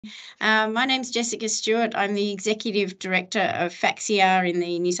My name's Jessica Stewart. I'm the Executive Director of FACSIAR in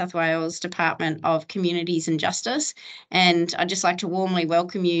the New South Wales Department of Communities and Justice. And I'd just like to warmly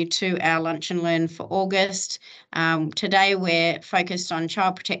welcome you to our Lunch and Learn for August. Today we're focused on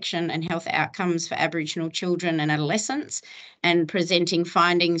child protection and health outcomes for Aboriginal children and adolescents and presenting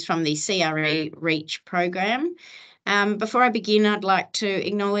findings from the CRE REACH program. Before I begin, I'd like to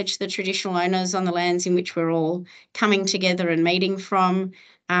acknowledge the traditional owners on the lands in which we're all coming together and meeting from.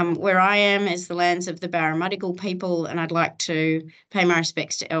 Where I am is the lands of the Barramudigal people, and I'd like to pay my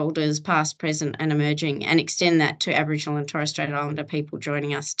respects to elders past, present and emerging, and extend that to Aboriginal and Torres Strait Islander people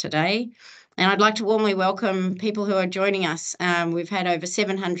joining us today. And I'd like to warmly welcome people who are joining us. We've had over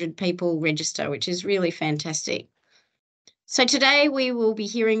 700 people register, which is really fantastic. So today we will be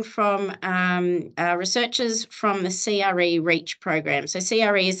hearing from researchers from the CRE REACH program. So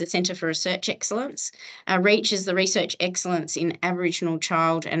CRE is the Centre for Research Excellence. REACH is the Research Excellence in Aboriginal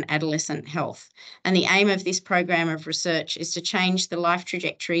Child and Adolescent Health. And the aim of this program of research is to change the life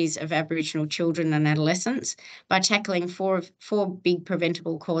trajectories of Aboriginal children and adolescents by tackling four big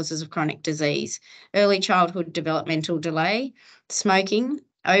preventable causes of chronic disease: early childhood developmental delay, smoking,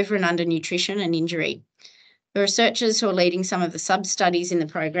 over and under nutrition and injury. The researchers who are leading some of the sub-studies in the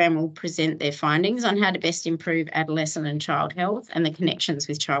program will present their findings on how to best improve adolescent and child health and the connections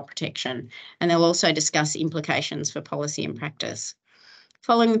with child protection. And they'll also discuss implications for policy and practice.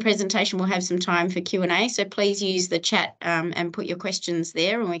 Following the presentation, we'll have some time for Q&A, so please use the chat and put your questions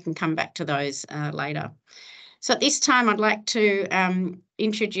there, and we can come back to those later. So at this time, I'd like to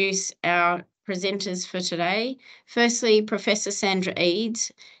introduce our presenters for today. Firstly, Professor Sandra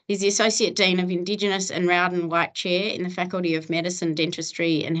Eades is the Associate Dean of Indigenous and Rowden White Chair in the Faculty of Medicine,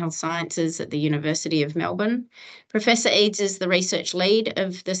 Dentistry and Health Sciences at the University of Melbourne. Professor Eades is the research lead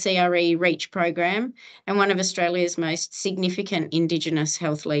of the CRE REACH program and one of Australia's most significant Indigenous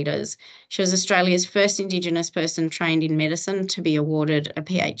health leaders. She was Australia's first Indigenous person trained in medicine to be awarded a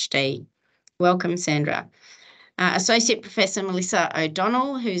PhD. Welcome, Sandra. Associate Professor Melissa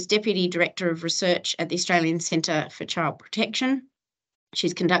O'Donnell, who's Deputy Director of Research at the Australian Centre for Child Protection.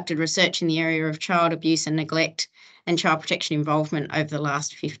 She's conducted research in the area of child abuse and neglect and child protection involvement over the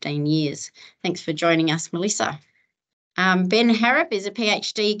last 15 years. Thanks for joining us, Melissa. Ben Harrop is a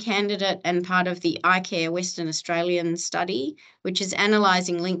PhD candidate and part of the iCare Western Australian study, which is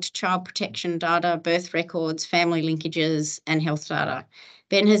analysing linked child protection data, birth records, family linkages and health data.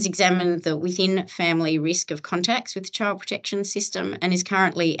 Ben has examined the within-family risk of contacts with the child protection system and is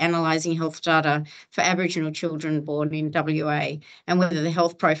currently analysing health data for Aboriginal children born in WA and whether the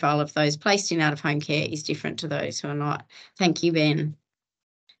health profile of those placed in out-of-home care is different to those who are not. Thank you, Ben.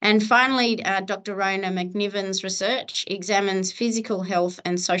 And finally, Dr Rona McNiven's research examines physical health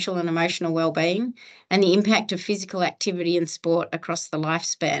and social and emotional wellbeing and the impact of physical activity and sport across the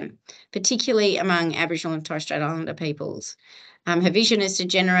lifespan, particularly among Aboriginal and Torres Strait Islander peoples. Her vision is to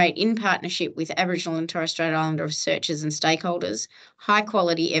generate, in partnership with Aboriginal and Torres Strait Islander researchers and stakeholders,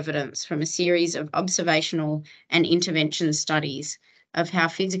 high-quality evidence from a series of observational and intervention studies of how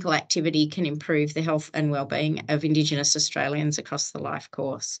physical activity can improve the health and wellbeing of Indigenous Australians across the life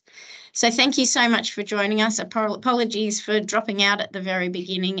course. So thank you so much for joining us. Apologies for dropping out at the very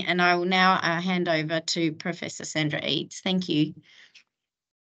beginning, and I will now hand over to Professor Sandra Eades. Thank you.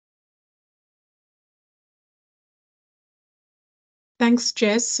 Thanks,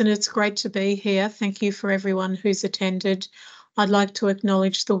 Jess, and it's great to be here. Thank you for everyone who's attended. I'd like to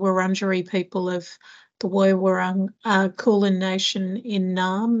acknowledge the Wurundjeri people of the Woiwurrung Kulin Nation in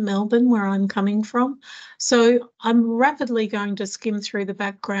Naarm, Melbourne, where I'm coming from. So I'm rapidly going to skim through the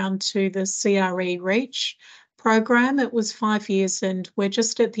background to the CRE REACH program. It was 5 years and we're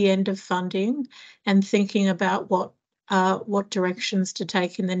just at the end of funding and thinking about what directions to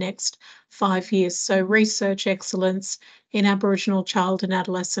take in the next 5 years. So research excellence in Aboriginal child and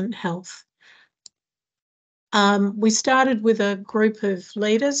adolescent health. We started with a group of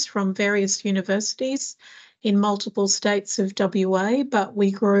leaders from various universities in multiple states of WA, but we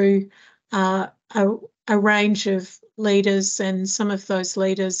grew a range of leaders, and some of those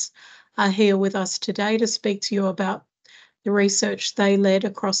leaders are here with us today to speak to you about the research they led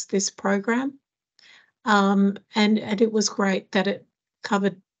across this program. And it was great that it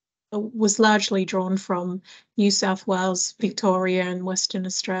was largely drawn from New South Wales, Victoria and Western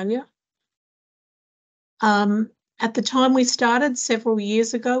Australia. At the time we started several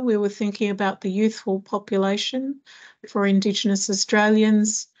years ago, we were thinking about the youthful population for Indigenous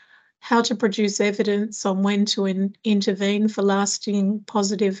Australians, how to produce evidence on when to intervene for lasting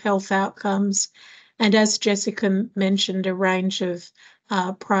positive health outcomes, and as Jessica mentioned, a range of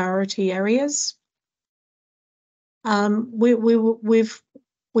priority areas. We've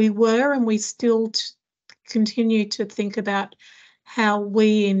we were and we still continue to think about how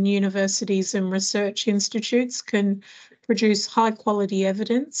we in universities and research institutes can produce high quality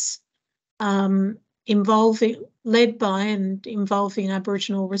evidence led by and involving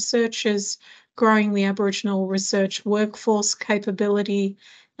Aboriginal researchers, growing the Aboriginal research workforce capability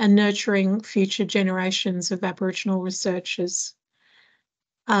and nurturing future generations of Aboriginal researchers.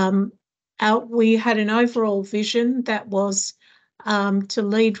 We had an overall vision that was to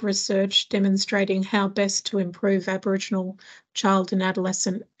lead research demonstrating how best to improve Aboriginal child and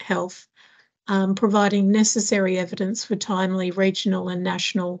adolescent health, providing necessary evidence for timely regional and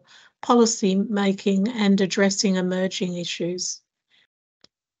national policy making and addressing emerging issues.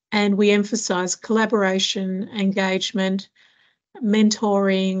 And we emphasise collaboration, engagement,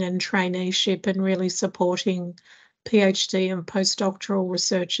 mentoring and traineeship, and really supporting PhD and postdoctoral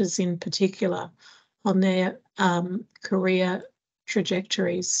researchers in particular on their career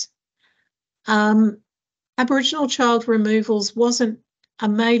trajectories. Aboriginal child removals wasn't a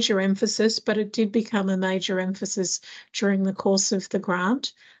major emphasis, but it did become a major emphasis during the course of the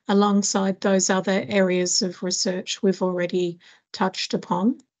grant, alongside those other areas of research we've already touched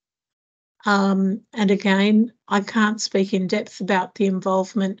upon. And again, I can't speak in depth about the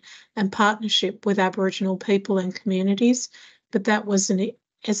involvement and partnership with Aboriginal people and communities, but that was an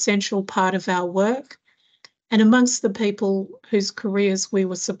essential part of our work. And amongst the people whose careers we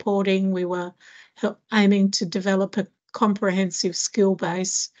were supporting, we were aiming to develop a comprehensive skill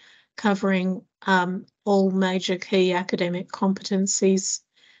base covering all major key academic competencies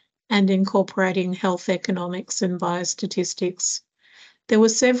and incorporating health economics and biostatistics. There were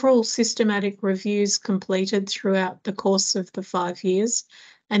several systematic reviews completed throughout the course of the 5 years,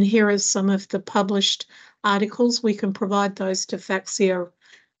 and here are some of the published articles. We can provide those to FACSIAR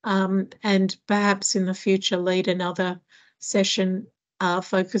and perhaps in the future lead another session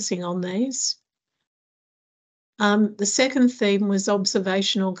focusing on these. The second theme was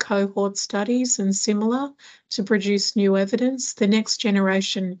observational cohort studies and similar to produce new evidence. The Next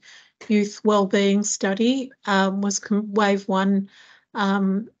Generation Youth Wellbeing Study Wave 1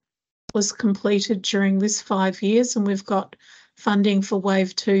 was completed during this 5 years, and we've got funding for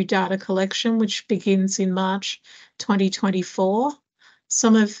Wave 2 data collection, which begins in March 2024.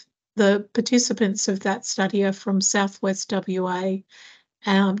 Some of the participants of that study are from Southwest WA,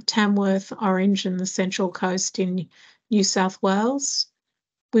 Tamworth, Orange and the Central Coast in New South Wales.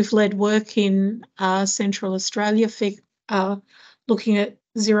 We've led work in Central Australia, looking at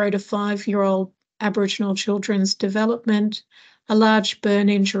 0 to 5-year-old Aboriginal children's development, a large burn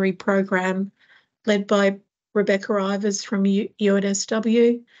injury program led by Rebecca Ivers from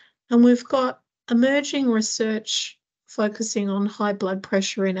UNSW, and we've got emerging research focusing on high blood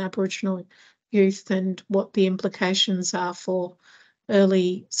pressure in Aboriginal youth and what the implications are for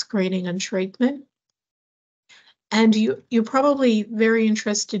early screening and treatment. And you're probably very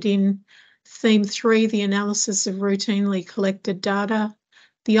interested in theme 3, the analysis of routinely collected data.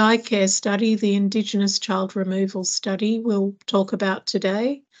 The iCare study, the Indigenous child removal study, we'll talk about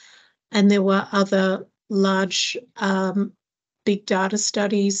today. And there were other large big data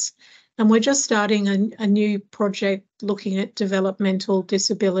studies. And we're just starting a new project looking at developmental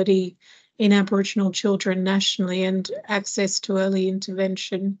disability in Aboriginal children nationally and access to early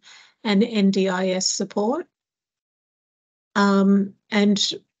intervention and NDIS support. And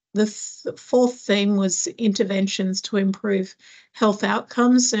the fourth theme was interventions to improve health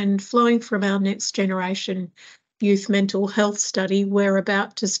outcomes, and flowing from our Next Generation Youth Mental Health Study, we're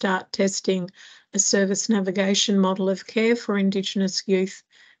about to start testing a service navigation model of care for Indigenous youth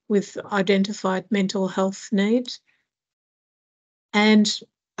with identified mental health needs. And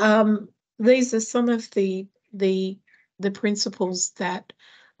these are some of the principles that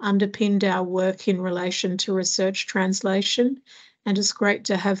underpinned our work in relation to research translation, and it's great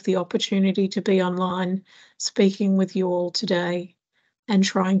to have the opportunity to be online speaking with you all today and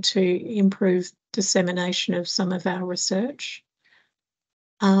trying to improve dissemination of some of our research.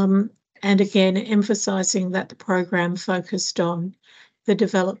 And again, emphasising that the program focused on the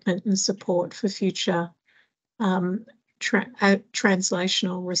development and support for future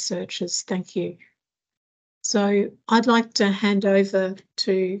translational researchers. Thank you. So I'd like to hand over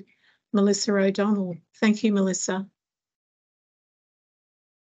to Melissa O'Donnell. Thank you, Melissa.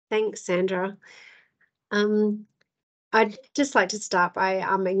 Thanks, Sandra. I'd just like to start by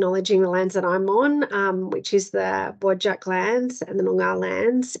acknowledging the lands that I'm on, which is the Whadjuk lands and the Noongar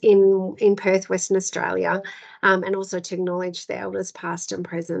lands in Perth, Western Australia, and also to acknowledge the elders past and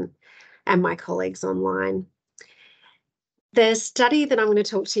present and my colleagues online. The study that I'm going to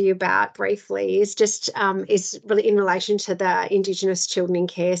talk to you about briefly is just is really in relation to the Indigenous Children in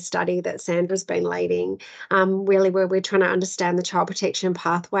Care study that Sandra's been leading, really where we're trying to understand the child protection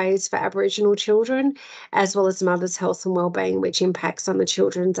pathways for Aboriginal children, as well as mothers' health and wellbeing, which impacts on the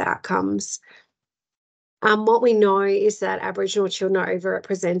children's outcomes. What we know is that Aboriginal children are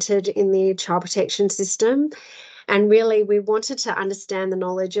overrepresented in the child protection system. And really, we wanted to understand the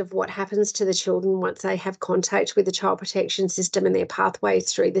knowledge of what happens to the children once they have contact with the child protection system and their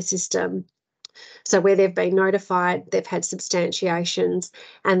pathways through the system. So where they've been notified, they've had substantiations,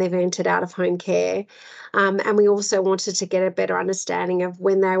 and they've entered out of home care. And we also wanted to get a better understanding of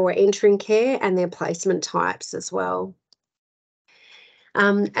when they were entering care and their placement types as well.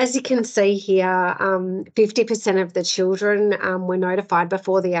 As you can see here, 50% of the children were notified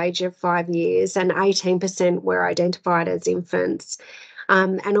before the age of 5 years, and 18% were identified as infants.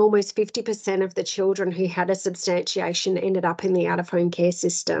 And almost 50% of the children who had a substantiation ended up in the out-of-home care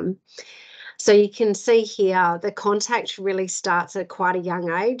system. So you can see here the contact really starts at quite a young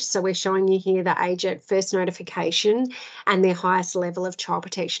age. So we're showing you here the age at first notification and their highest level of child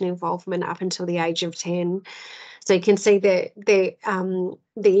protection involvement up until the age of 10. So you can see that the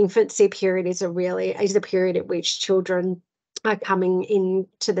infancy period is a period at which children are coming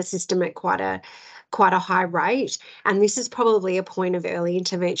into the system at quite a high rate. And this is probably a point of early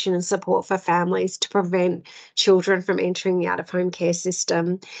intervention and support for families to prevent children from entering the out-of-home care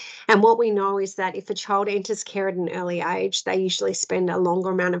system. And what we know is that if a child enters care at an early age, they usually spend a longer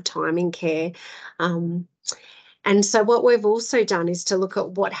amount of time in care. And so what we've also done is to look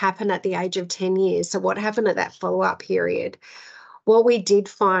at what happened at the age of 10 years. So what happened at that follow-up period? What we did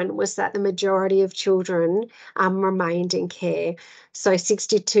find was that the majority of children remained in care. So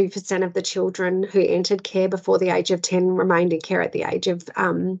 62% of the children who entered care before the age of 10 remained in care at the age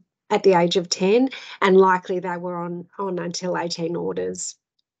of 10, and likely they were on until 18 orders.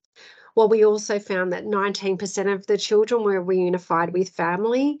 Well, we also found that 19% of the children were reunified with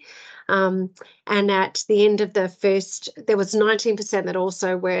family. And at the end of the first, there was 19% that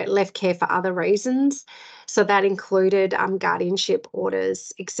also were left care for other reasons. So that included guardianship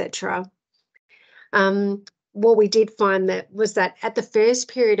orders, etc. What we did find was that at the first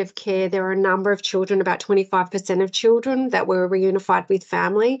period of care, there were a number of children, about 25% of children that were reunified with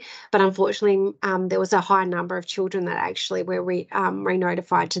family, but unfortunately there was a high number of children that actually were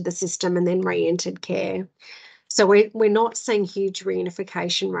re-notified to the system and then re-entered care. So we're not seeing huge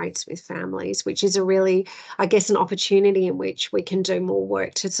reunification rates with families, which is a really, I guess, an opportunity in which we can do more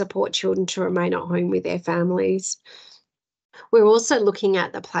work to support children to remain at home with their families. We're also looking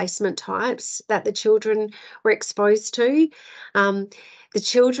at the placement types that the children were exposed to. The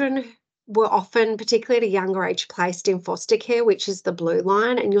children were often, particularly at a younger age, placed in foster care, which is the blue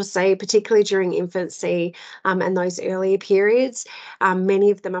line. And you'll see, particularly during infancy and those earlier periods,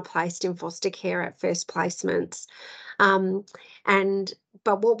 many of them are placed in foster care at first placements.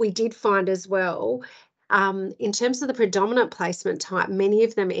 But what we did find as well, in terms of the predominant placement type, many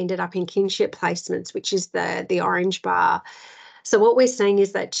of them ended up in kinship placements, which is the orange bar. So what we're seeing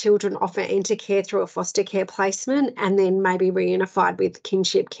is that children often enter care through a foster care placement and then maybe reunified with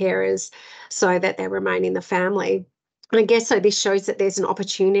kinship carers so that they remain in the family. And I guess so this shows that there's an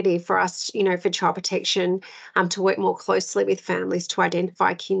opportunity for us, for child protection to work more closely with families to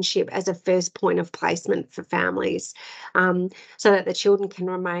identify kinship as a first point of placement for families, so that the children can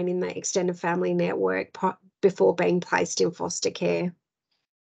remain in the extended family network before being placed in foster care.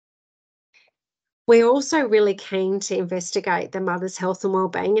 We're also really keen to investigate the mother's health and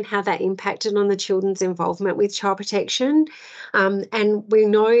wellbeing and how that impacted on the children's involvement with child protection. And we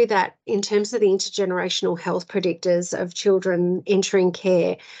know that in terms of the intergenerational health predictors of children entering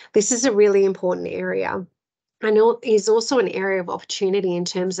care, this is a really important area. And it is also an area of opportunity in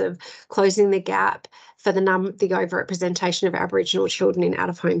terms of closing the gap for the overrepresentation of Aboriginal children in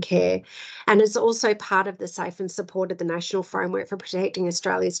out-of-home care. And it's also part of the Safe and Supported, the National Framework for Protecting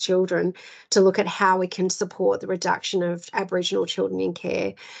Australia's Children, to look at how we can support the reduction of Aboriginal children in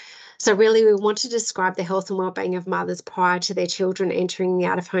care. So really, we want to describe the health and wellbeing of mothers prior to their children entering the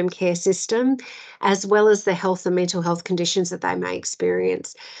out-of-home care system, as well as the health and mental health conditions that they may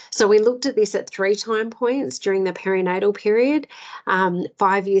experience. So we looked at this at 3 time points during the perinatal period,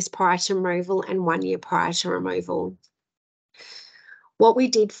 5 years prior to removal and 1 year prior to removal. What we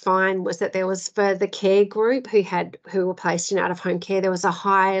did find was that there was, for the care group who were placed in out-of-home care, there was a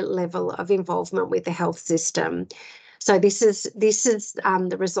high level of involvement with the health system. So this is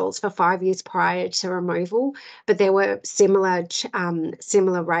the results for 5 years prior to removal, but there were similar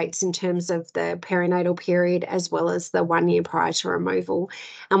rates in terms of the perinatal period as well as the 1 year prior to removal.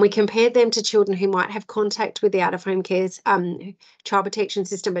 And we compared them to children who might have contact with the out-of-home care child protection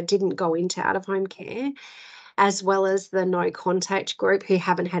system but didn't go into out-of-home care, as well as the no contact group who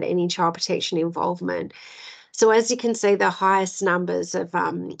haven't had any child protection involvement. So as you can see, the highest numbers of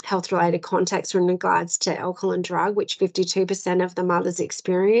health-related contacts were in regards to alcohol and drug, which 52% of the mothers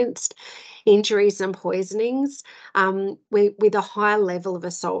experienced, injuries and poisonings, with a high level of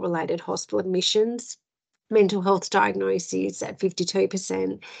assault-related hospital admissions, mental health diagnoses at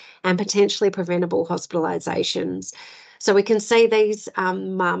 52%, and potentially preventable hospitalisations. So we can see these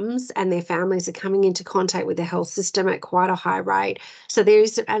mums and their families are coming into contact with the health system at quite a high rate. So there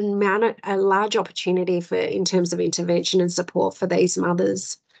is a large opportunity in terms of intervention and support for these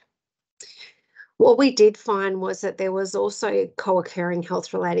mothers. What we did find was that there was also co-occurring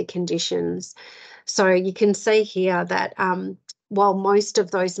health-related conditions. So you can see here that while most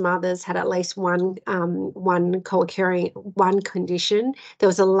of those mothers had at least one condition, there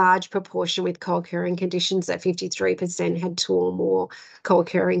was a large proportion with co-occurring conditions. That 53% had 2 or more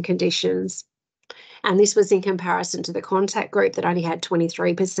co-occurring conditions. And this was in comparison to the contact group that only had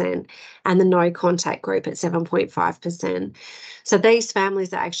 23% and the no contact group at 7.5%. So these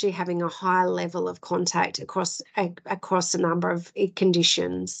families are actually having a high level of contact across a number of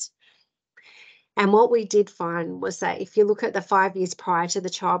conditions. And what we did find was that if you look at the 5 years prior to the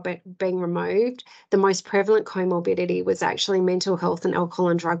child being removed, the most prevalent comorbidity was actually mental health and alcohol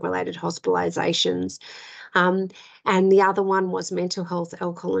and drug-related hospitalisations. And the other one was mental health,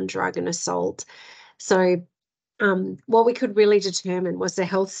 alcohol and drug and assault. So what we could really determine was the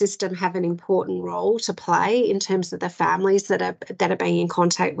health system have an important role to play in terms of the families that are being in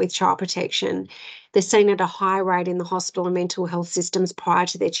contact with child protection. They're seen at a high rate in the hospital and mental health systems prior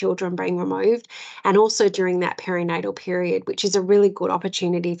to their children being removed, and also during that perinatal period, which is a really good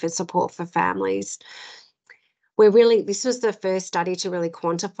opportunity for support for families. This was the first study to really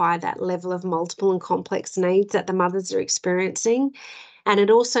quantify that level of multiple and complex needs that the mothers are experiencing. And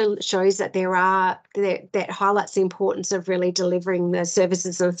it also shows that that highlights the importance of really delivering the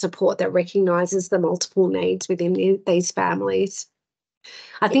services and support that recognises the multiple needs within these families.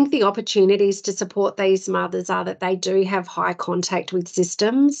 I think the opportunities to support these mothers are that they do have high contact with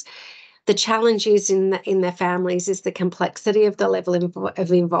systems. The challenge is in their families is the complexity of the level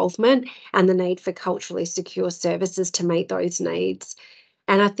of involvement and the need for culturally secure services to meet those needs.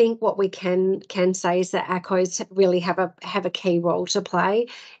 And I think what we can say is that ACOs really have a key role to play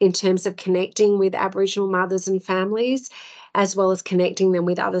in terms of connecting with Aboriginal mothers and families, as well as connecting them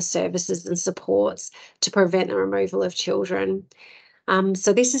with other services and supports to prevent the removal of children.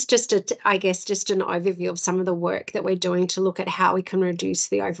 So this is just an overview of some of the work that we're doing to look at how we can reduce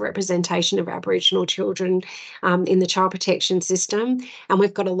the overrepresentation of Aboriginal children in the child protection system. And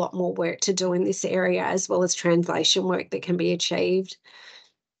we've got a lot more work to do in this area, as well as translation work that can be achieved.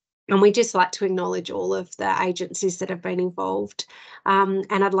 And we'd just like to acknowledge all of the agencies that have been involved. And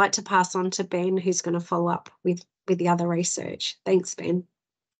I'd like to pass on to Ben, who's going to follow up with the other research. Thanks, Ben.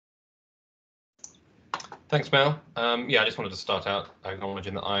 Thanks, Mel. I just wanted to start out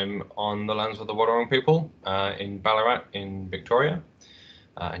acknowledging that I'm on the lands of the Wadawurrung people in Ballarat in Victoria.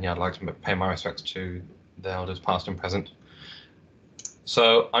 I'd like to pay my respects to the elders past and present.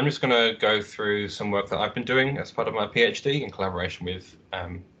 So I'm just going to go through some work that I've been doing as part of my PhD in collaboration with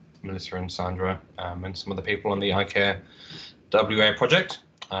Melissa and Sandra and some of the people on the iCare WA project.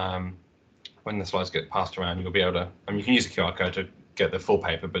 When the slides get passed around, you'll be able to, you can use the QR code to get the full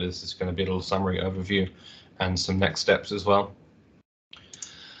paper, but this is going to be a little summary overview and some next steps as well.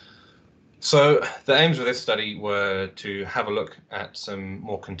 So the aims of this study were to have a look at some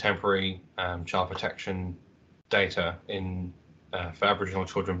more contemporary child protection data for Aboriginal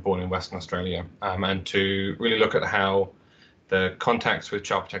children born in Western Australia, and to really look at how the contacts with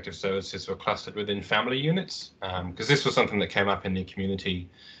child protective services were clustered within family units, because this was something that came up in the community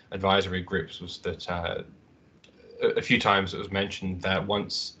advisory groups, was that a few times it was mentioned that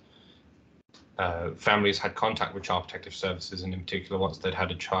once families had contact with child protective services, and in particular once they'd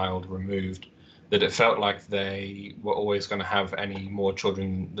had a child removed, that it felt like they were always going to have any more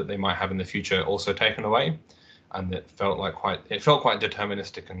children that they might have in the future also taken away, and it felt quite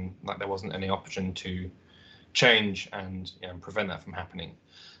deterministic, and like there wasn't any option to change and prevent that from happening.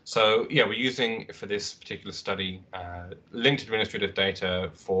 So we're using for this particular study linked administrative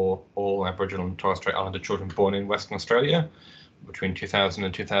data for all Aboriginal and Torres Strait Islander children born in Western Australia between 2000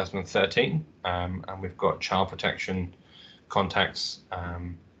 and 2013, and we've got child protection contacts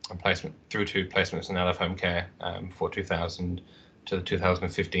placement through to placements in out-of-home care for 2000 to the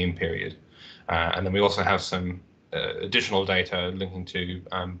 2015 period. And then we also have some additional data linking to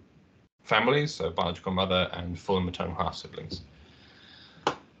families, so biological mother and full and maternal half siblings.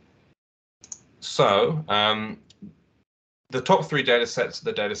 So the top 3 data sets are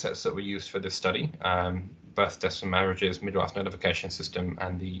the data sets that were used for this study: birth, deaths and marriages, midwife notification system,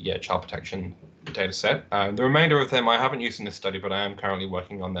 and the child protection data set. The remainder of them I haven't used in this study, but I am currently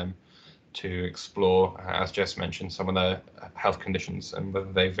working on them to explore, as Jess mentioned, some of the health conditions and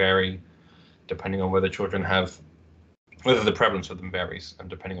whether they vary depending on whether children have, whether the prevalence of them varies and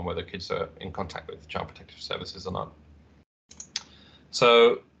depending on whether kids are in contact with child protective services or not.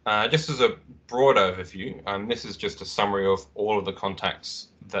 So just as a broad overview, this is just a summary of all of the contacts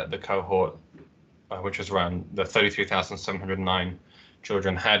that the cohort, which was around the 33,709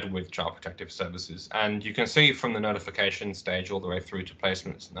 children, had with child protective services. And you can see from the notification stage all the way through to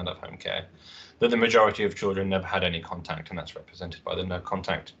placements and out-of-home care that the majority of children never had any contact, and that's represented by the no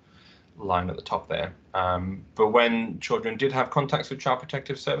contact line at the top there. But when children did have contacts with child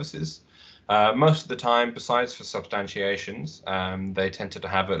protective services, most of the time, besides for substantiations, they tended to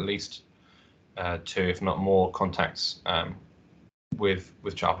have at least 2, if not more, contacts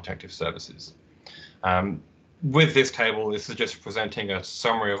with child protective services. With this table, this is just presenting a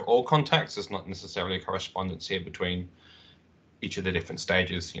summary of all contacts. There's not necessarily a correspondence here between each of the different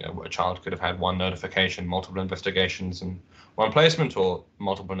stages. You know, a child could have had 1 notification, multiple investigations, and 1 placement, or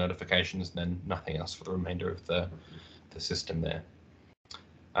multiple notifications, and then nothing else for the remainder of the system there.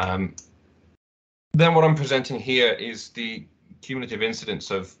 Then what I'm presenting here is the cumulative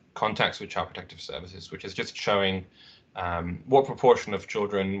incidence of contacts with child protective services, which is just showing what proportion of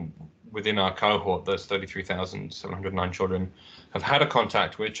children within our cohort, those 33,709 children, have had a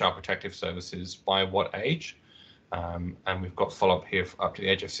contact with child protective services by what age. And we've got follow-up here up to the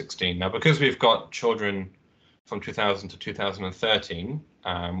age of 16. Now, because we've got children from 2000 to 2013,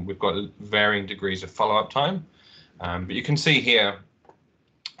 we've got varying degrees of follow-up time. But you can see here,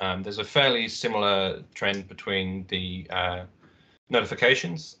 there's a fairly similar trend between the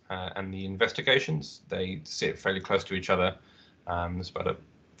notifications and the investigations. They sit fairly close to each other. There's about a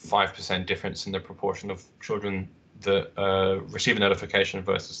 5% difference in the proportion of children that receive a notification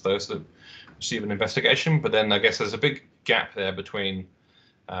versus those that receive an investigation. But then I guess there's a big gap there between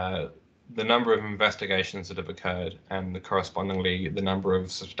the number of investigations that have occurred and correspondingly the number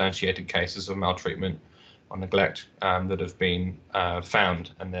of substantiated cases of maltreatment or neglect that have been found.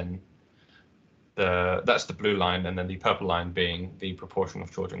 And then that's the blue line, and then the purple line being the proportion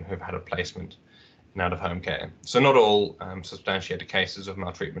of children who have had a placement in out-of-home care. So not all substantiated cases of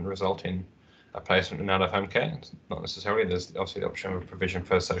maltreatment result in a placement in out-of-home care. It's not necessarily. There's obviously the option of provision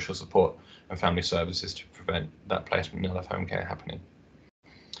for social support and family services to prevent that placement in out-of-home care happening.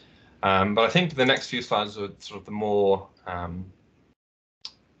 But I think the next few slides are sort of the more, I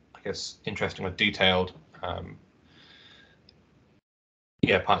guess, interesting or detailed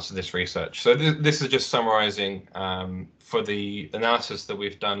parts of this research. So this is just summarizing for the analysis that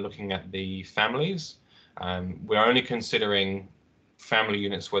we've done looking at the families. We're only considering family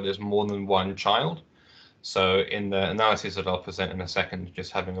units where there's more than 1 child. So in the analysis that I'll present in a second,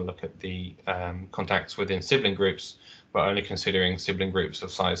 just having a look at the contacts within sibling groups, we're only considering sibling groups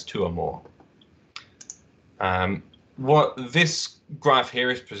of size 2 or more. What this graph here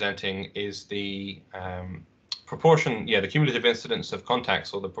is presenting is the proportion, the cumulative incidence of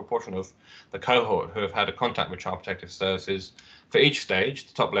contacts, or the proportion of the cohort who have had a contact with child protective services for each stage,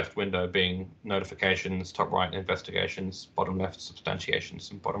 the top left window being notifications, top right investigations, bottom left substantiations,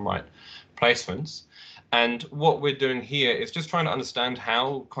 and bottom right placements. And what we're doing here is just trying to understand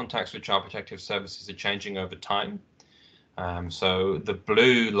how contacts with child protective services are changing over time. So the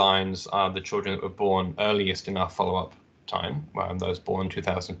blue lines are the children that were born earliest in our follow-up time, those born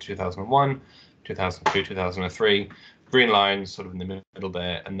 2000 to 2001, 2002, 2003, green lines sort of in the middle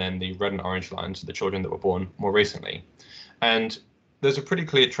there, and then the red and orange lines are the children that were born more recently. And there's a pretty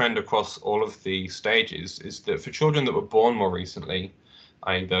clear trend across all of the stages, is that for children that were born more recently,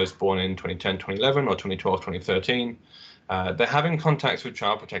 i.e. those born in 2010, 2011 or 2012, 2013, they're having contacts with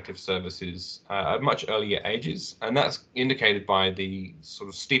child protective services at much earlier ages, and that's indicated by the sort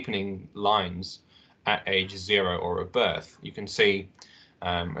of steepening lines at age 0 or at birth. You can see,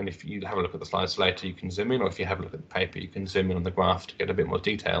 and if you have a look at the slides later, you can zoom in, or if you have a look at the paper, you can zoom in on the graph to get a bit more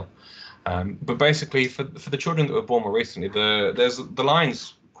detail. But basically, for the children that were born more recently, the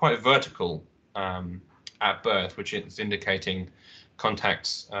line's quite vertical at birth, which is indicating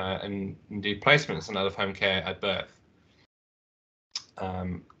contacts and indeed placements in out-of-home care at birth.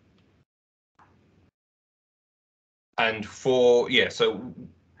 And so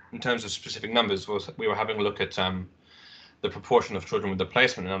in terms of specific numbers was we were having a look at the proportion of children with the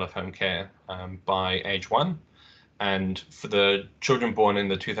placement in out-of-home care by age 1. And for the children born in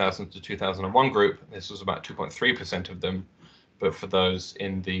the 2000 to 2001 group, this was about 2.3% of them. But for those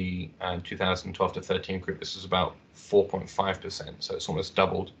in the 2012 to 13 group, this was about 4.5%. So it's almost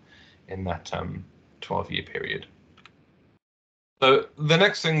doubled in that 12-year period. So the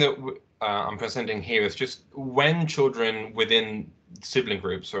next thing that I'm presenting here is just when children within sibling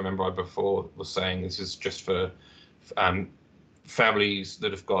groups. So remember I before was saying this is just for families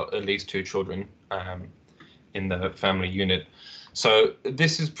that have got at least 2 children in the family unit. So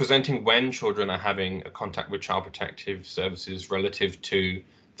this is presenting when children are having a contact with Child Protective Services relative to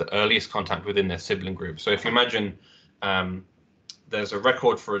the earliest contact within their sibling group. So if you imagine there's a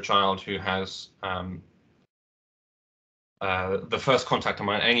record for a child who has the first contact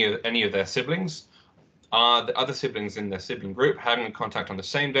among any of their siblings, are the other siblings in their sibling group having a contact on the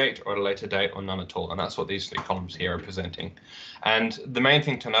same date or at a later date or none at all? And that's what these 3 columns here are presenting. And the main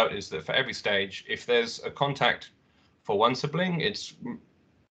thing to note is that for every stage, if there's a contact for one sibling, it's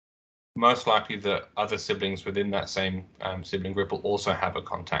most likely that other siblings within that same sibling group will also have a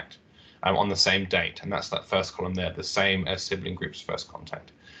contact on the same date. And that's that first column there, the same as sibling group's first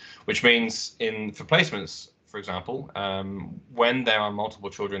contact, which means for placements, for example, when there are multiple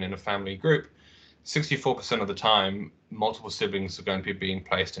children in a family group, 64% of the time, multiple siblings are going to be being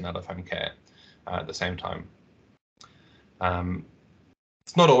placed in out-of-home care at the same time.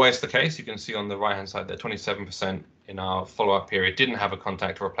 It's not always the case. You can see on the right-hand side there, 27% in our follow-up period didn't have a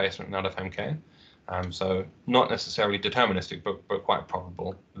contact or a placement in out-of-home care. So not necessarily deterministic, but quite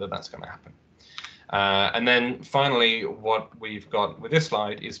probable that that's going to happen. And then finally, what we've got with this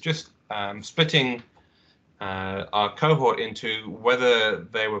slide is just splitting our cohort into whether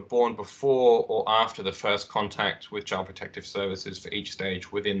they were born before or after the first contact with Child Protective Services for each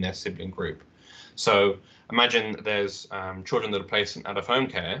stage within their sibling group. So imagine there's children that are placed in out-of-home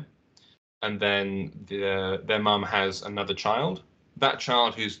care, and then their mum has another child. That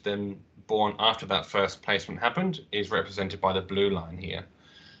child who's then born after that first placement happened is represented by the blue line here.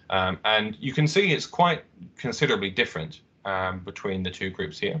 And you can see it's quite considerably different between the 2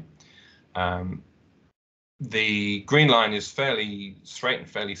 groups here. The green line is fairly straight and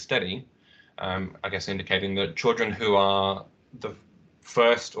fairly steady, I guess indicating that children who are the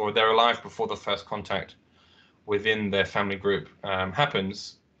first or they're alive before the first contact within their family group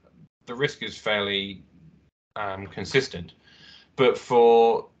happens, the risk is fairly consistent. But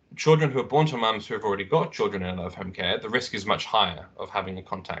for children who are born to mums who have already got children in out-of-home care, the risk is much higher of having a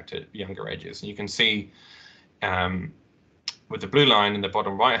contact at younger ages. And you can see with the blue line in the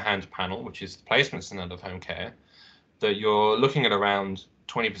bottom right-hand panel, which is the placements in out-of-home care, that you're looking at around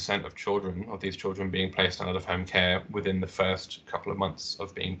 20% of children, of these children being placed in out-of-home care within the first couple of months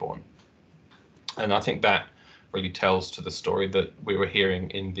of being born. And I think that really tells to the story that we were hearing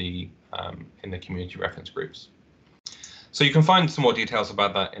in the community reference groups. So you can find some more details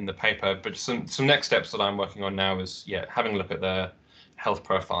about that in the paper, but some next steps that I'm working on now is having a look at the health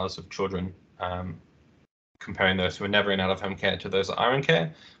profiles of children, comparing those who are never in out-of-home care to those that are in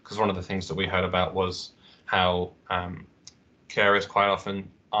care, because one of the things that we heard about was how carers quite often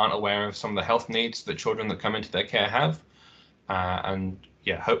aren't aware of some of the health needs that children that come into their care have.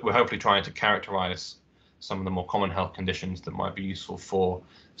 We're hopefully trying to characterize some of the more common health conditions that might be useful for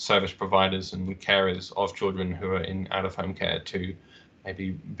service providers and carers of children who are in out-of-home care to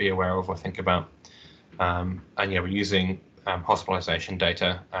maybe be aware of or think about. We're using hospitalization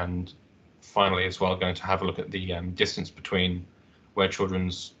data, and finally as well going to have a look at the distance between where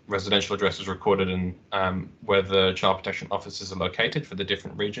children's residential address is recorded and where the child protection offices are located for the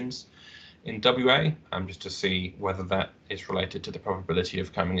different regions in WA, just to see whether that is related to the probability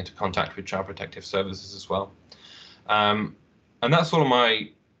of coming into contact with Child Protective Services as well. And that's all of my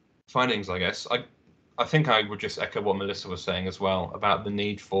findings, I guess. I think I would just echo what Melissa was saying as well about the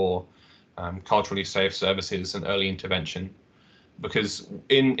need for culturally safe services and early intervention, because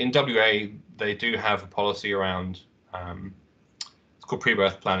in WA, they do have a policy around it's called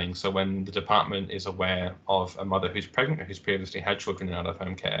pre-birth planning. So when the department is aware of a mother who's pregnant or who's previously had children in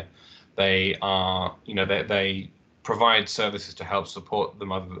out-of-home care, they are, they provide services to help support the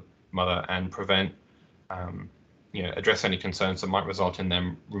mother and prevent, address any concerns that might result in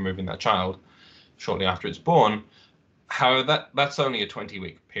them removing that child shortly after it's born. However, that's only a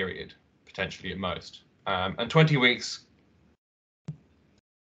 20-week period, potentially at most. And 20 weeks,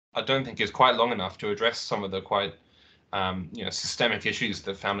 I don't think is quite long enough to address some of the quite, systemic issues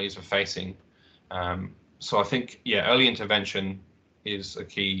that families are facing. So I think, early intervention is a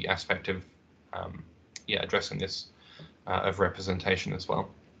key aspect of, addressing this of representation as well.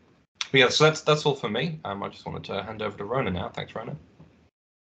 But yeah, so that's all for me. I just wanted to hand over to Rona now. Thanks, Rona.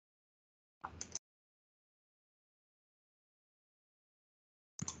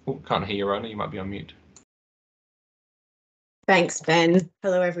 Oh, can't hear you, Rona. You might be on mute. Thanks, Ben.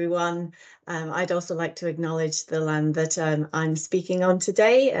 Hello, everyone. I'd also like to acknowledge the land that I'm speaking on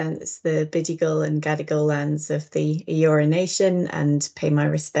today, and it's the Bidjigal and Gadigal lands of the Eora Nation, and pay my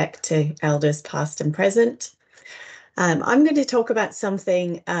respect to elders past and present. I'm going to talk about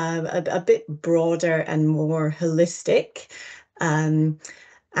something a bit broader and more holistic, and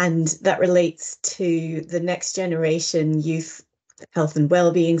that relates to the next generation youth health and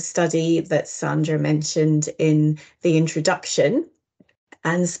wellbeing study that Sandra mentioned in the introduction.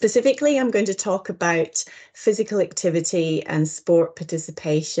 And specifically, I'm going to talk about physical activity and sport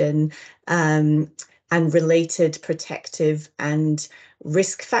participation and related protective and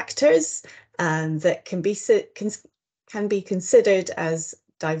risk factors that can be considered as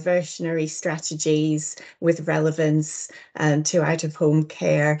diversionary strategies with relevance to out-of-home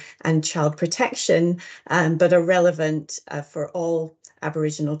care and child protection, but are relevant for all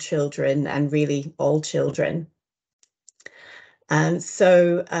Aboriginal children and really all children.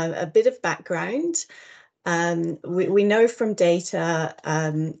 So a bit of background. We know from data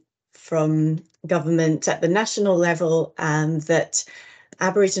from government at the national level that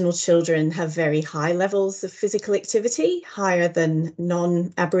Aboriginal children have very high levels of physical activity, higher than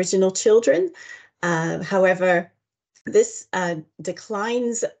non-Aboriginal children. However, this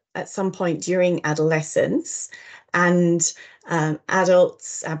declines at some point during adolescence, and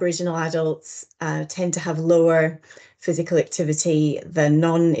Aboriginal adults tend to have lower physical activity than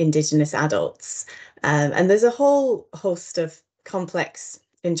non-Indigenous adults. And there's a whole host of complex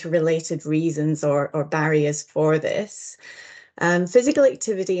interrelated reasons or barriers for this. Physical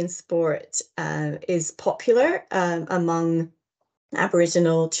activity in sport is popular among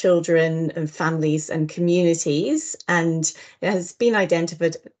Aboriginal children and families and communities, and it has been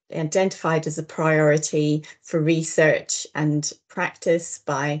identified as a priority for research and practice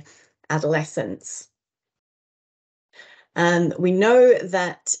by adolescents. We know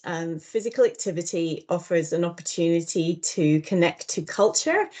that physical activity offers an opportunity to connect to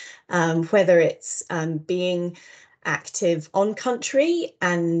culture, whether it's being active on country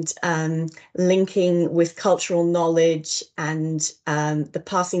and linking with cultural knowledge and the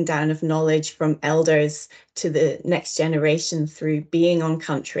passing down of knowledge from elders to the next generation through being on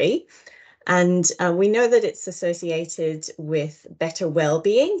country. And we know that it's associated with better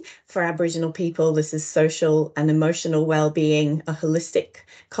well-being for Aboriginal people. This is social and emotional well-being, a holistic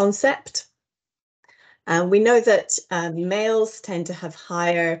concept. We know that males tend to have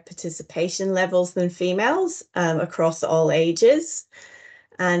higher participation levels than females across all ages.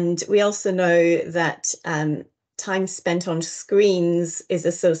 And we also know that time spent on screens is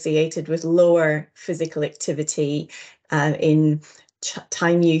associated with lower physical activity in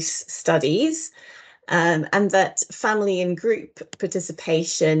time use studies, and that family and group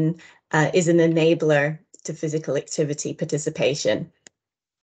participation is an enabler to physical activity participation.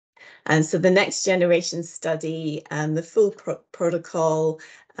 And so the next generation study, the full protocol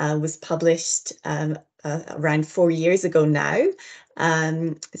was published around 4 years ago now.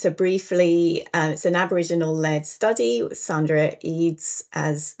 So briefly, it's an Aboriginal-led study with Sandra Eades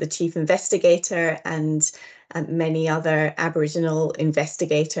as the chief investigator and many other Aboriginal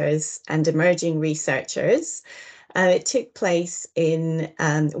investigators and emerging researchers. It took place in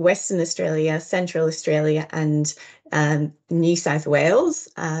Western Australia, Central Australia, and New South Wales.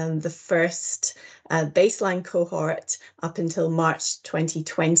 The first baseline cohort up until March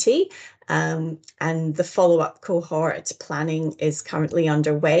 2020, and the follow-up cohort planning is currently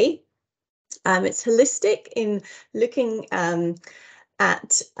underway. It's holistic in looking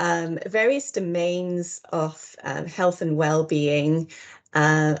at various domains of health and well-being,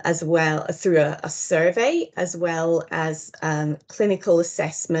 as well through a survey, as well as clinical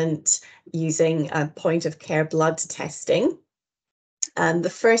assessment using point of care blood testing. The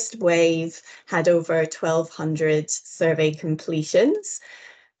first wave had over 1,200 survey completions.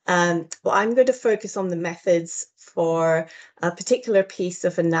 Well, I'm going to focus on the methods for a particular piece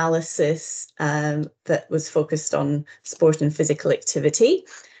of analysis that was focused on sport and physical activity,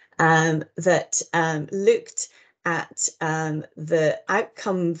 that looked at the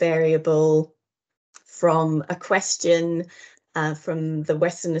outcome variable from a question from the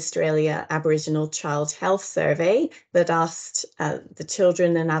Western Australia Aboriginal Child Health Survey that asked the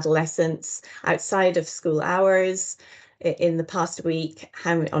children and adolescents outside of school hours in the past week,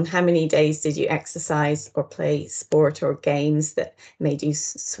 on how many days did you exercise or play sport or games that made you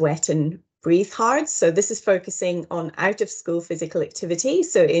sweat and breathe hard. So this is focusing on out of school physical activity,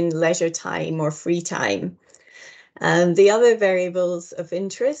 so in leisure time or free time. The other variables of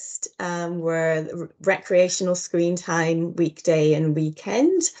interest were recreational screen time, weekday and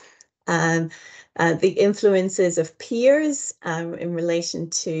weekend. The influences of peers in relation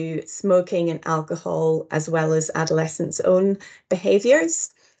to smoking and alcohol, as well as adolescents' own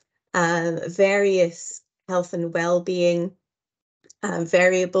behaviours, various health and well-being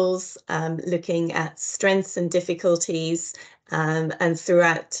variables, looking at strengths and difficulties, and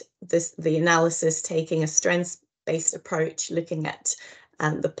throughout the analysis taking a strengths-based approach, looking at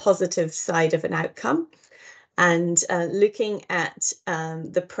the positive side of an outcome, and looking at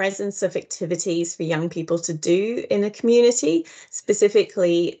the presence of activities for young people to do in a community,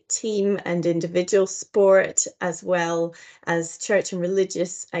 specifically team and individual sport, as well as church and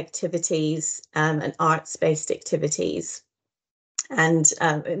religious activities and arts-based activities. And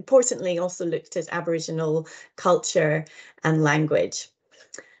importantly, also looked at Aboriginal culture and language.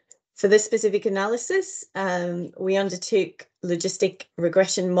 For this specific analysis, we undertook logistic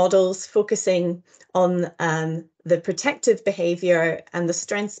regression models focusing on the protective behaviour and the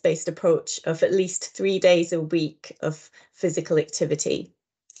strengths-based approach of at least 3 days a week of physical activity.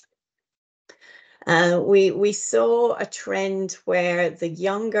 We saw a trend where the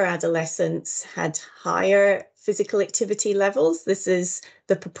younger adolescents had higher physical activity levels. This is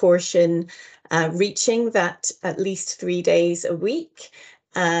the proportion reaching that at least 3 days a week,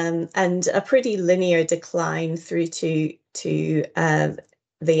 and a pretty linear decline through to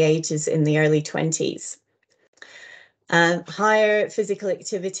the ages in the early 20s. Higher physical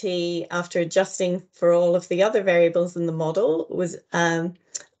activity, after adjusting for all of the other variables in the model, was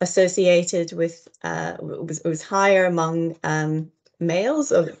associated with, was higher among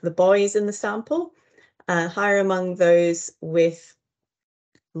males, or the boys in the sample, higher among those with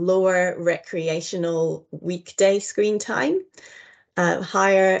lower recreational weekday screen time,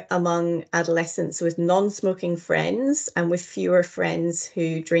 higher among adolescents with non-smoking friends and with fewer friends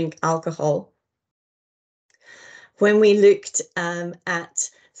who drink alcohol. When we looked at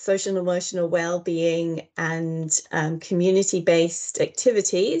social and emotional well-being and community-based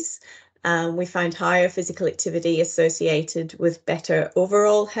activities, we found higher physical activity associated with better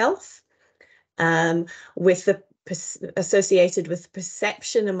overall health, associated with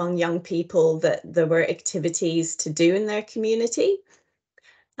perception among young people that there were activities to do in their community,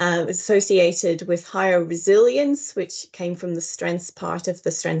 associated with higher resilience, which came from the strengths part of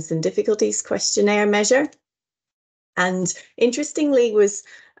the strengths and difficulties questionnaire measure. And interestingly was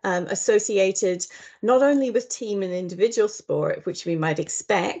associated not only with team and individual sport, which we might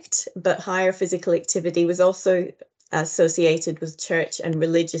expect, but higher physical activity was also associated with church and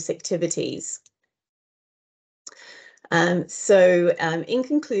religious activities. In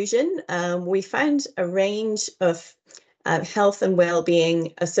conclusion, we found a range of health and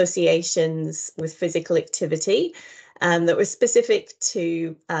well-being associations with physical activity that were specific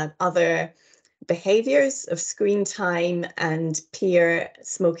to other behaviours of screen time and peer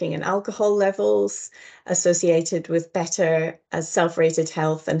smoking and alcohol levels, associated with better self-rated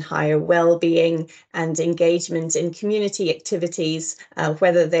health and higher well-being and engagement in community activities,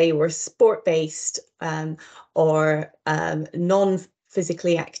 whether they were sport-based or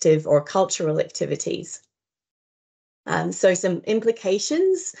non-physically active or cultural activities. So some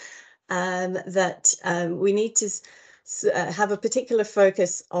implications that we need to have a particular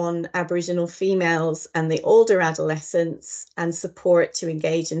focus on Aboriginal females and the older adolescents and support to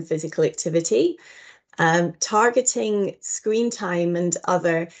engage in physical activity. Targeting screen time and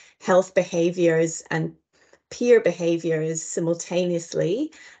other health behaviours and peer behaviours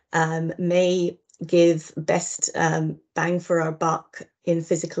simultaneously may give best bang for our buck in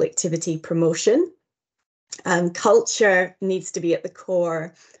physical activity promotion. Culture needs to be at the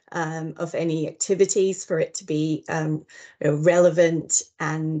core of any activities for it to be relevant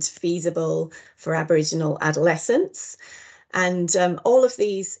and feasible for Aboriginal adolescents. And all of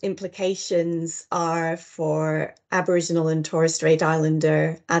these implications are for Aboriginal and Torres Strait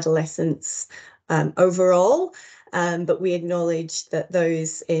Islander adolescents overall, but we acknowledge that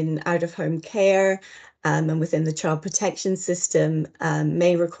those in out-of-home care and within the child protection system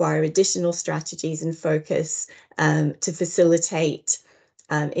may require additional strategies and focus to facilitate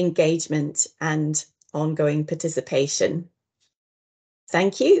engagement and ongoing participation.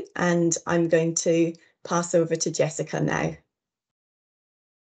 Thank you, and I'm going to pass over to Jessica now.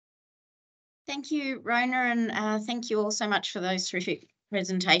 Thank you, Rona, and thank you all so much for those terrific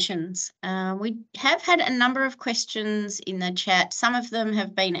presentations. We have had a number of questions in the chat. Some of them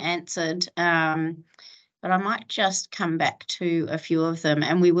have been answered but I might just come back to a few of them,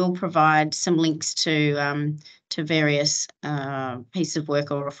 and we will provide some links to various pieces of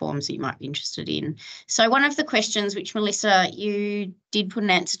work or reforms that you might be interested in. So one of the questions which, Melissa, you did put an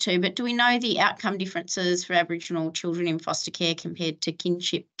answer to, but do we know the outcome differences for Aboriginal children in foster care compared to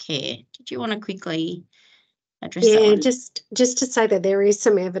kinship care? Did you want to quickly address that one? just to say that there is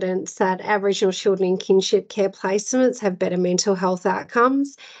some evidence that Aboriginal children in kinship care placements have better mental health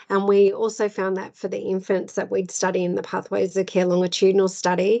outcomes, and we also found that for the infants that we'd study in the Pathways of Care longitudinal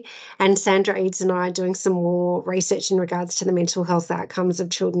study. And Sandra Eades and I are doing some more research in regards to the mental health outcomes of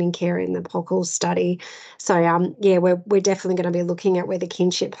children in care in the POCL study. So yeah, we're definitely going to be looking at whether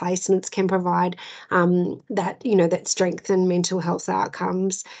kinship placements can provide that strengthen mental health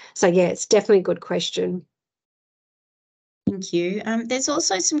outcomes. So yeah, it's definitely a good question. Thank you. There's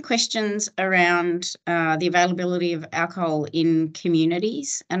also some questions around the availability of alcohol in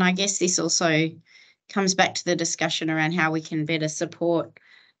communities, and I guess this also comes back to the discussion around how we can better support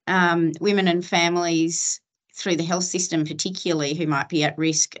women and families through the health system, particularly who might be at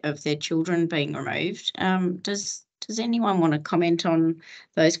risk of their children being removed. Does anyone want to comment on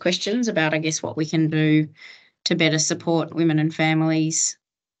those questions about, I guess, what we can do to better support women and families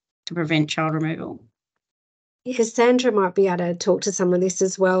to prevent child removal? Yeah, Sandra might be able to talk to some of this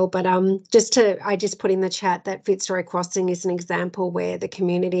as well, but I just put in the chat that Fitzroy Crossing is an example where the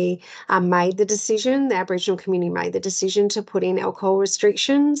community made the decision, the Aboriginal community made the decision to put in alcohol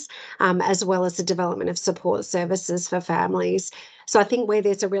restrictions, as well as the development of support services for families. So I think where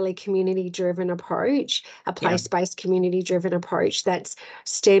there's a really community-driven approach, a place-based community-driven approach that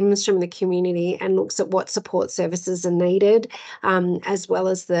stems from the community and looks at what support services are needed, as well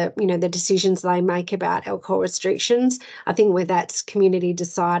as the decisions they make about alcohol restrictions. I think where that's community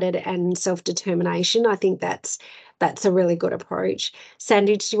decided and self-determination, I think that's a really good approach.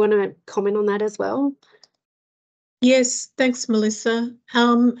 Sandy, do you want to comment on that as well? Yes, thanks, Melissa.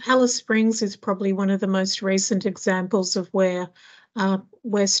 Alice Springs is probably one of the most recent examples of where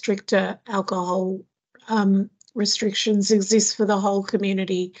stricter alcohol restrictions exist for the whole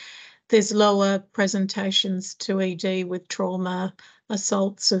community. There's lower presentations to ED with trauma,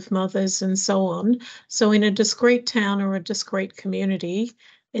 assaults of mothers and so on. So in a discrete town or a discrete community,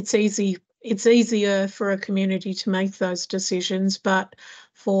 it's easier for a community to make those decisions, but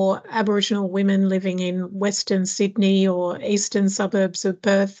for Aboriginal women living in Western Sydney or eastern suburbs of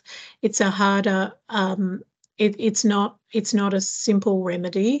Perth, it's a harder, it's not a simple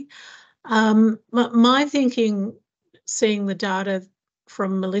remedy. My thinking, seeing the data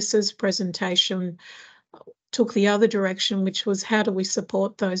from Melissa's presentation, took the other direction, which was how do we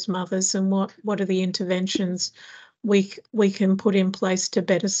support those mothers and what are the interventions we can put in place to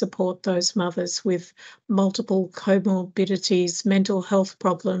better support those mothers with multiple comorbidities, mental health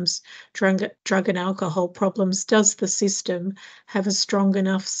problems, drug and alcohol problems. Does the system have a strong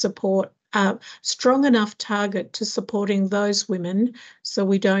enough target to supporting those women so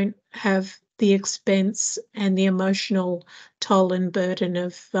we don't have the expense and the emotional toll and burden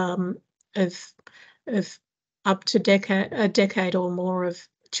of up to a decade or more of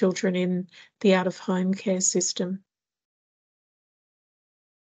children in the out-of-home care system?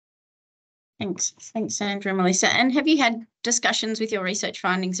 Thanks, Sandra and Melissa. And have you had discussions with your research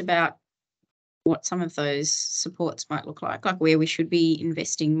findings about what some of those supports might look like where we should be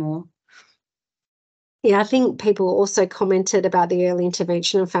investing more? Yeah, I think people also commented about the early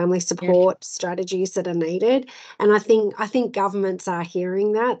intervention and family support strategies that are needed. And I think governments are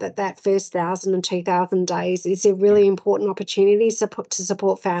hearing that first 1,000 and 2,000 days is a really important opportunity to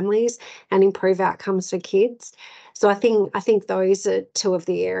support families and improve outcomes for kids. So I think those are two of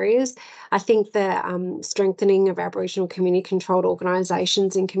the areas. I think the strengthening of Aboriginal community-controlled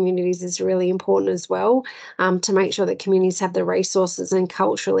organisations in communities is really important as well, to make sure that communities have the resources and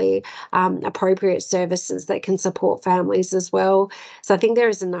culturally appropriate services that can support families as well. So I think there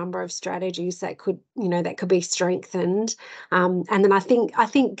is a number of strategies that could be strengthened. And then I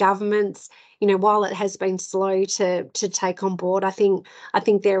think governments, while it has been slow to take on board, I think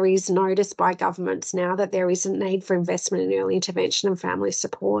there is notice by governments now that there is a need for investment in early intervention and family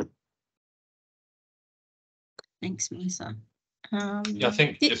support. Thanks, Melissa. Yeah, I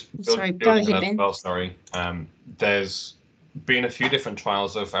think just sorry, go ahead, Ben. Well, sorry. There's been a few different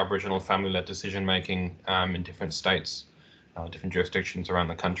trials of Aboriginal family-led decision-making in different states, different jurisdictions around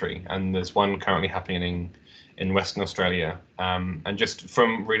the country, and there's one currently happening in Western Australia. And just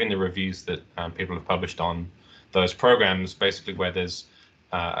from reading the reviews that people have published on those programs, basically where there's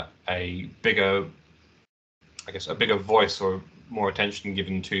a bigger voice or more attention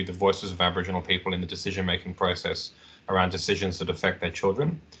given to the voices of Aboriginal people in the decision-making process around decisions that affect their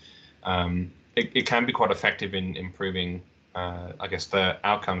children. it can be quite effective in improving, I guess, the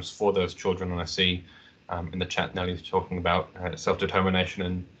outcomes for those children. And I see in the chat Nellie's talking about self-determination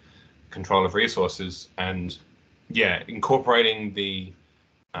and control of resources, and yeah, incorporating the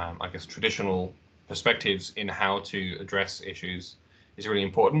I guess traditional perspectives in how to address issues is really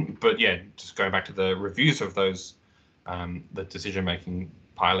important. But yeah, just going back to the reviews of those the decision-making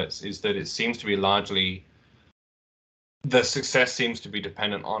pilots, is that it seems to be largely, the success seems to be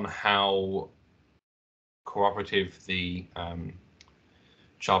dependent on how cooperative the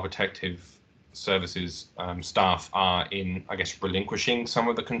child protective services staff are in, I guess, relinquishing some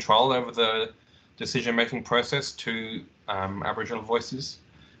of the control over the decision-making process to Aboriginal voices.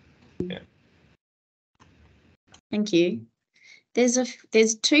 Yeah. Thank you.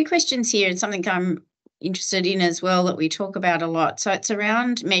 There's two questions here, and something I'm interested in as well that we talk about a lot. So it's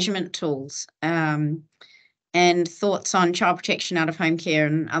around measurement tools and thoughts on child protection, out of home care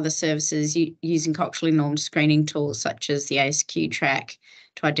and other services using culturally normed screening tools such as the ASQ track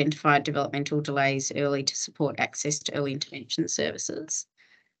to identify developmental delays early to support access to early intervention services.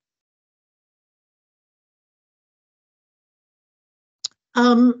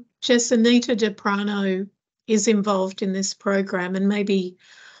 Jess, Anita DePrano is involved in this program, and maybe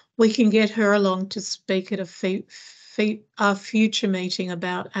we can get her along to speak at a future meeting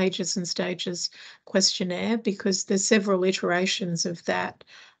about ages and stages questionnaire, because there's several iterations of that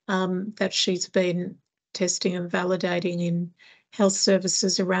that she's been testing and validating in health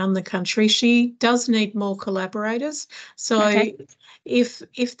services around the country. She does need more collaborators. So okay.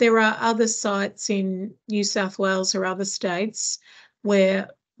 if there are other sites in New South Wales or other states where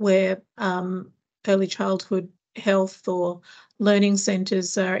early childhood health or learning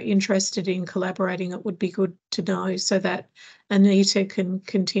centres are interested in collaborating, it would be good to know so that Anita can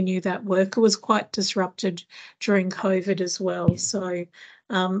continue that work. It was quite disrupted during COVID as well. So,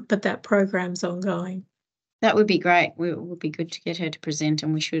 but that program's ongoing. That would be great. It would be good to get her to present,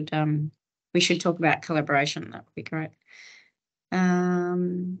 and we should talk about collaboration. That would be great.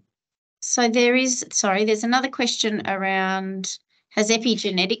 So there's another question around, has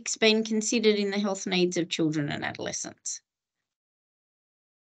epigenetics been considered in the health needs of children and adolescents?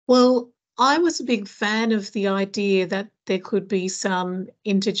 Well, I was a big fan of the idea that there could be some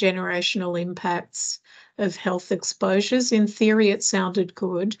intergenerational impacts of health exposures. In theory, it sounded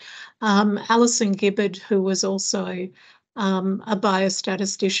good. Alison Gibbard, who was also a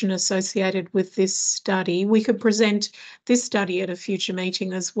biostatistician associated with this study, we could present this study at a future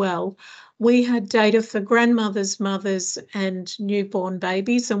meeting as well. We had data for grandmothers, mothers and newborn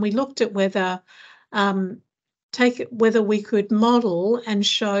babies, and we looked at whether we could model and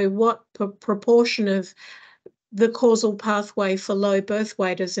show what proportion of the causal pathway for low birth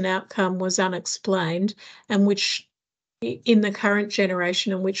weight as an outcome was unexplained, and which in the current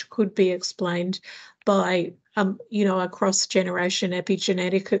generation, and which could be explained by a cross-generation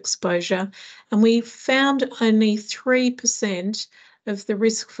epigenetic exposure. And we found only 3% of the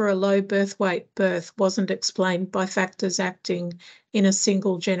risk for a low birth weight birth wasn't explained by factors acting in a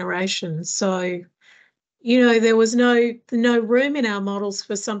single generation. So, there was no room in our models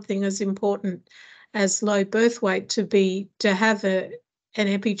for something as important as low birth weight to have an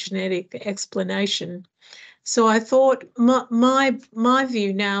epigenetic explanation. So I thought my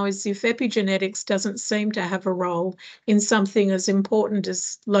view now is, if epigenetics doesn't seem to have a role in something as important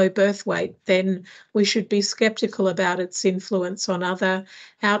as low birth weight, then we should be sceptical about its influence on other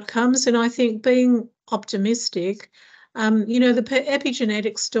outcomes. And I think being optimistic, the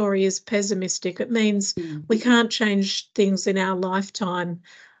epigenetic story is pessimistic. It means we can't change things in our lifetime.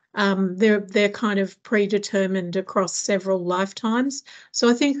 They're kind of predetermined across several lifetimes. So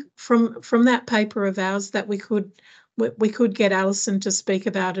I think from that paper of ours that we could get Alison to speak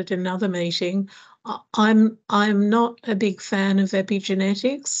about it in another meeting. I'm not a big fan of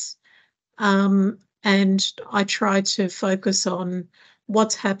epigenetics, and I try to focus on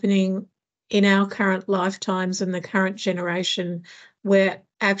what's happening in our current lifetimes and the current generation, where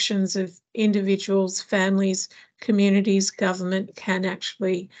actions of individuals, families, communities, government can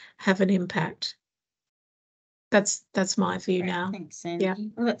actually have an impact. That's my view Great. now. Thanks, Sandy. Yeah.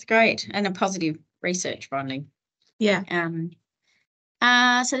 Well, that's great, and a positive research finding. Yeah.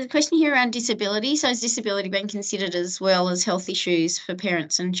 So the question here around disability. So has disability been considered as well as health issues for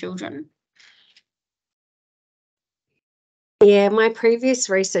parents and children? Yeah, my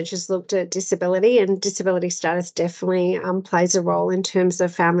previous research has looked at disability, and disability status definitely plays a role in terms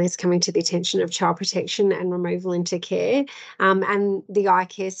of families coming to the attention of child protection and removal into care. And the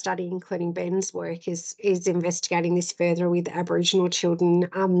iCare study, including Ben's work, is investigating this further with Aboriginal children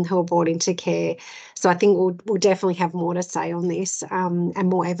who are brought into care. So I think we'll definitely have more to say on this and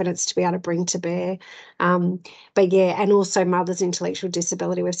more evidence to be able to bring to bear. But yeah, and also mothers' intellectual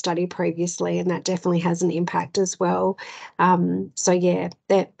disability we've studied previously, and that definitely has an impact as well. So yeah,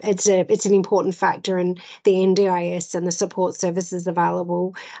 that it's an important factor, and the NDIS and the support services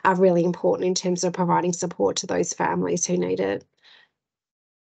available are really important in terms of providing support to those families who need it.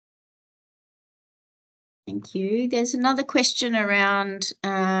 Thank you. There's another question around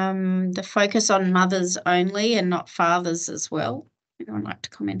the focus on mothers only and not fathers as well. Anyone like to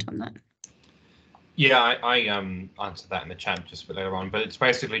comment on that? Yeah, I answered that in the chat just a bit later on, but it's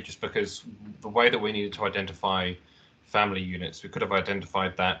basically just because the way that we needed to identify family units, we could have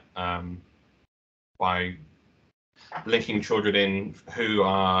identified that by linking children in who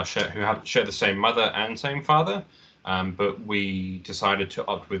share the same mother and same father, but we decided to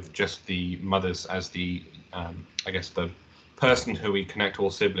opt with just the mothers as the I guess the person who we connect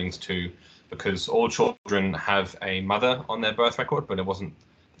all siblings to, because all children have a mother on their birth record, but it wasn't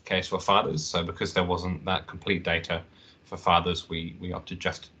the case for fathers. So because there wasn't that complete data for fathers, we opted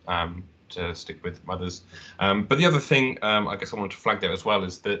just to stick with mothers. But the other thing I guess I wanted to flag there as well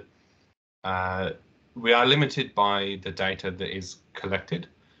is that we are limited by the data that is collected,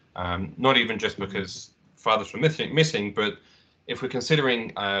 not even just because fathers were missing, but if we're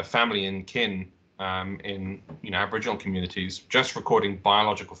considering family and kin in Aboriginal communities, just recording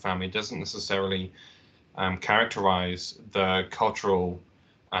biological family doesn't necessarily characterize the cultural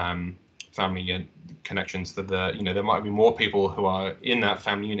family connections. That there might be more people who are in that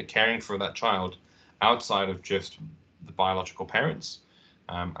family unit caring for that child outside of just the biological parents.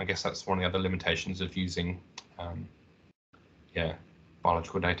 I guess that's one of the other limitations of using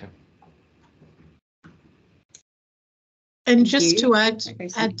biological data. And just to add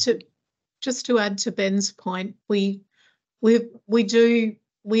to Ben's point, we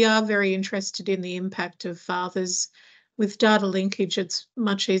are very interested in the impact of fathers. With data linkage, it's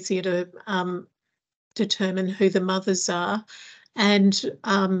much easier to determine who the mothers are. And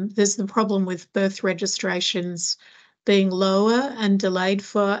there's the problem with birth registrations being lower and delayed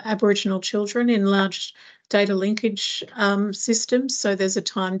for Aboriginal children in large data linkage systems. So there's a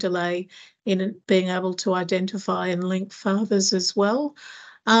time delay in being able to identify and link fathers as well.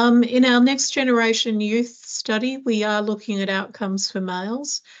 In our next generation youth study, we are looking at outcomes for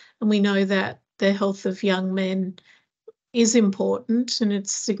males, and we know that the health of young men is important and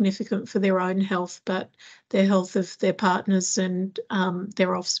it's significant for their own health, but their health of their partners and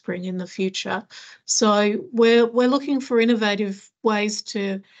their offspring in the future. So we're looking for innovative ways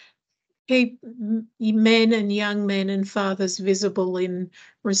to keep men and young men and fathers visible in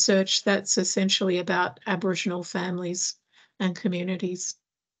research that's essentially about Aboriginal families and communities.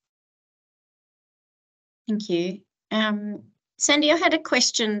 Thank you. Sandy, I had a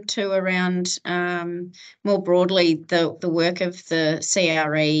question too around more broadly the work of the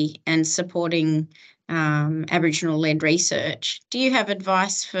CRE and supporting Aboriginal-led research. Do you have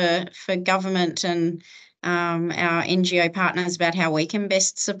advice for government and our NGO partners about how we can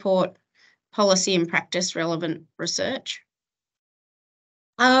best support policy and practice relevant research?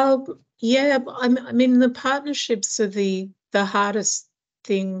 Yeah, I mean, the partnerships are the hardest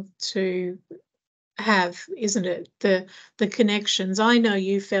thing to have, isn't it? The connections. I know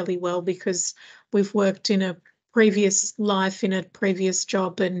you fairly well because we've worked in a previous life, in a previous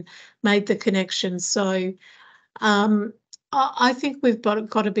job, and made the connections. So I think we've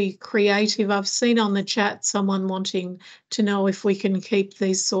got to be creative. I've seen on the chat someone wanting to know if we can keep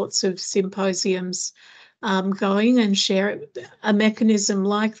these sorts of symposiums going and share a mechanism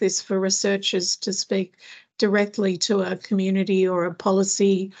like this for researchers to speak directly to a community or a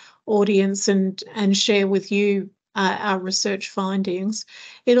policy audience and share with you our research findings.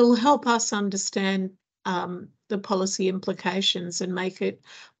 It'll help us understand the policy implications and make it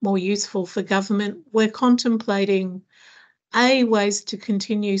more useful for government. We're contemplating ways to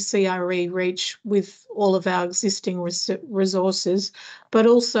continue CRE REACH with all of our existing resources, but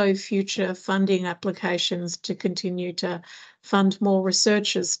also future funding applications to continue to fund more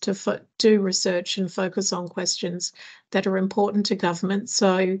researchers to do research and focus on questions that are important to government.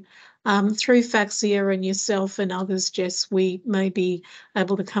 So through FACSIAR and yourself and others, Jess, we may be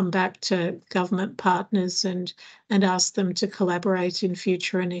able to come back to government partners and ask them to collaborate in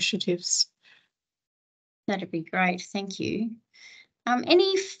future initiatives. That'd be great. Thank you.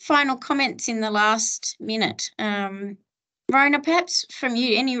 Any final comments in the last minute? Rona, perhaps from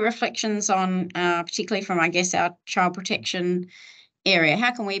you, any reflections on, particularly from, I guess, our child protection area,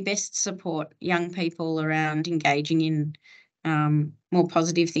 how can we best support young people around engaging in more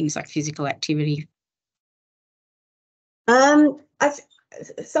positive things like physical activity?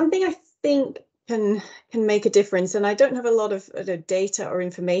 Something I think can make a difference, and I don't have a lot of data or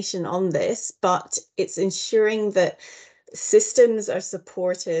information on this, but it's ensuring that systems are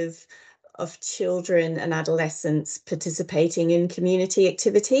supportive of children and adolescents participating in community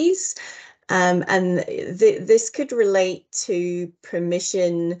activities. And this could relate to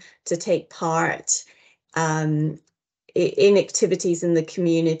permission to take part in activities in the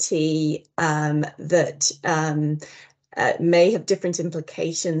community that may have different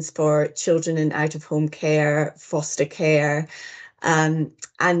implications for children in out-of-home care, foster care. And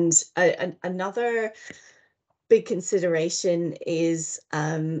another big consideration is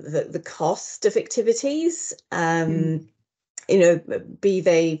the cost of activities, you know, be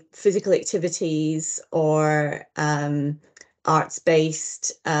they physical activities or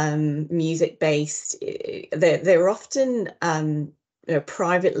arts-based, music-based. They're often you know,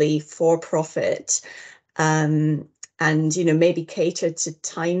 privately for-profit, and you know, maybe cater to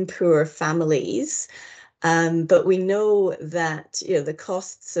time-poor families. But we know that, you know, the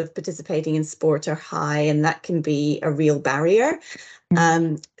costs of participating in sport are high, and that can be a real barrier.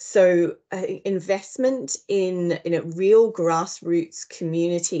 So investment in, you know, real grassroots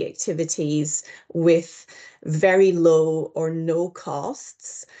community activities with very low or no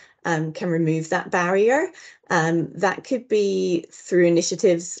costs can remove that barrier. That could be through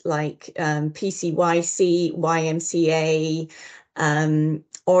initiatives like PCYC, YMCA,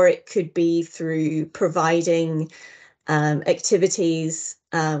 or it could be through providing activities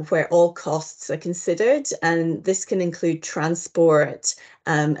where all costs are considered, and this can include transport,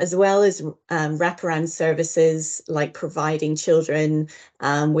 as well as wraparound services like providing children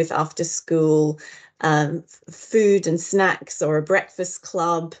with after-school food and snacks or a breakfast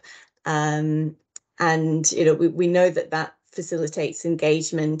club. And you know, we know that facilitates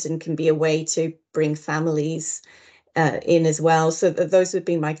engagement and can be a way to bring families in as well. So those would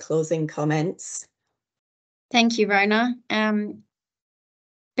be my closing comments. Thank you, Rona.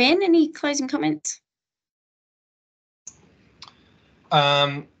 Ben, any closing comments?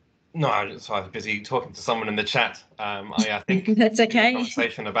 No, I was busy talking to someone in the chat. I think that's okay. The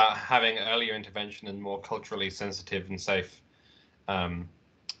conversation about having earlier intervention and more culturally sensitive and safe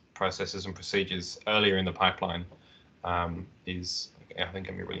processes and procedures earlier in the pipeline is, I think,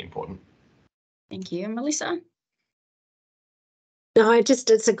 going to be really important. Thank you. And Melissa? No,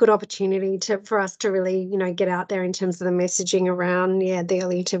 it's a good opportunity for us to really, you know, get out there in terms of the messaging around, the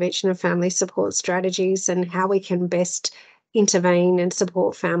early intervention and family support strategies and how we can best intervene and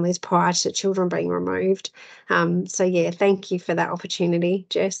support families prior to children being removed. So yeah, thank you for that opportunity,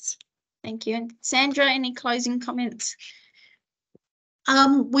 Jess. Thank you. And Sandra, any closing comments?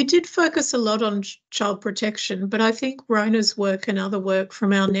 We did focus a lot on child protection, but I think Rona's work and other work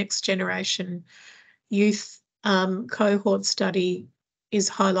from our next generation youth cohort study is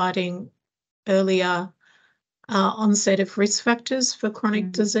highlighting earlier onset of risk factors for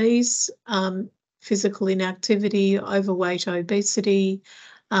chronic disease, physical inactivity, overweight, obesity,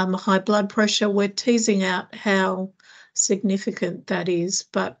 high blood pressure. We're teasing out how significant that is,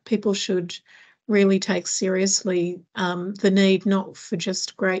 but people should really take seriously the need not for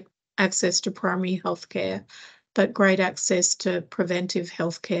just great access to primary health care, but great access to preventive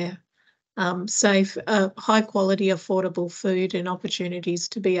health care, safe, high quality, affordable food and opportunities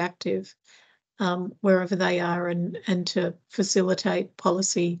to be active wherever they are, and to facilitate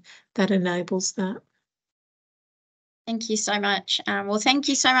policy that enables that. Thank you so much. Well, thank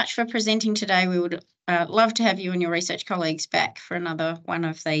you so much for presenting today. We would love to have you and your research colleagues back for another one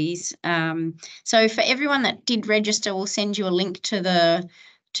of these. So for everyone that did register, we'll send you a link to the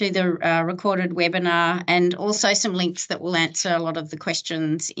recorded webinar, and also some links that will answer a lot of the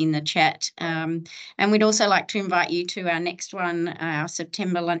questions in the chat. And we'd also like to invite you to our next one, our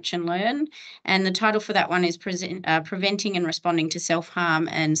September Lunch and Learn. And the title for that one is Preventing and Responding to Self-Harm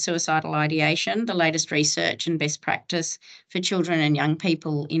and Suicidal Ideation, the latest research and best practice for children and young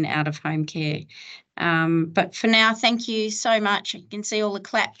people in out-of-home care. But for now, thank you so much. You can see all the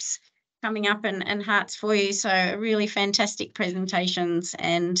claps coming up and hearts for you. So really fantastic presentations,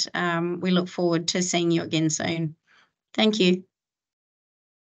 and we look forward to seeing you again soon. Thank you.